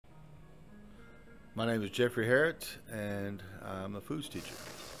My name is Jeffrey Herrett, and I'm a foods teacher.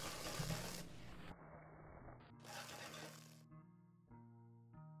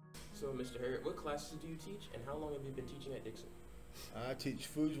 So, Mr. Herrett, what classes do you teach, and how long have you been teaching at Dixon? I teach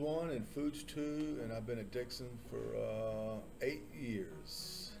Foods 1 and Foods 2, and I've been at Dixon for 8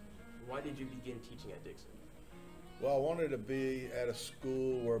 years. Why did you begin teaching at Dixon? Well, I wanted to be at a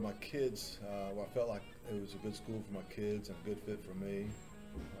school where my kids, where I felt like it was a good school for my kids and a good fit for me.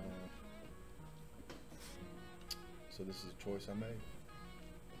 So this is a choice I made.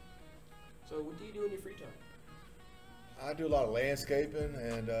 So, what do you do in your free time? I do a lot of landscaping,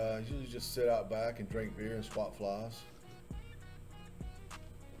 and usually just sit out back and drink beer and swat flies.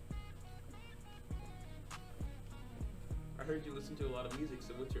 I heard you listen to a lot of music,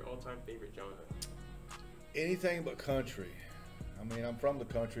 so what's your all-time favorite genre? Anything but country. I mean, I'm from the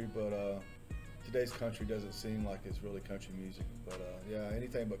country, but today's country doesn't seem like it's really country music. But yeah,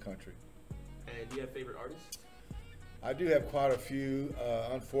 anything but country. And do you have favorite artists? I do have quite a few.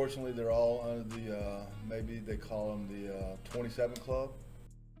 Unfortunately, they're all under the, maybe they call them the 27 Club.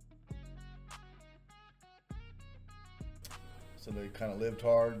 So they kind of lived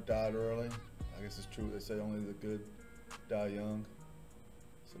hard, died early. I guess it's true. They say only the good die young.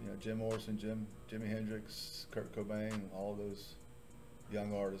 So, you know, Jim Morrison, Jimi Hendrix, Kurt Cobain, all those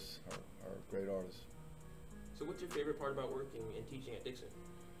young artists are great artists. So what's your favorite part about working and teaching at Dixon?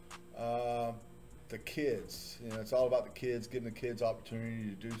 The kids. You know, it's all about the kids, giving the kids opportunity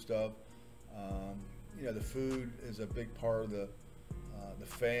to do stuff. You know, the food is a big part of the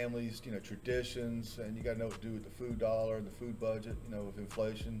families, you know, traditions, and you got to know what to do with the food dollar, the food budget. You know, with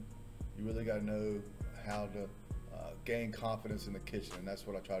inflation, you really got to know how to gain confidence in the kitchen, and that's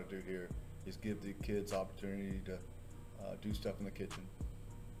what I try to do here, is give the kids opportunity to do stuff in the kitchen.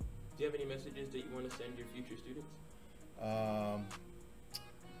 Do you have any messages that you want to send your future students?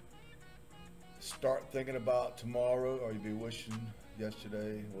 Start thinking about tomorrow, or you'll be wishing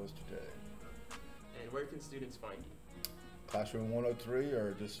yesterday was today. And where can students find you? Classroom 103,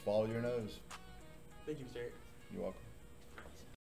 or just follow your nose. Thank you, Mr. Eric. You're welcome.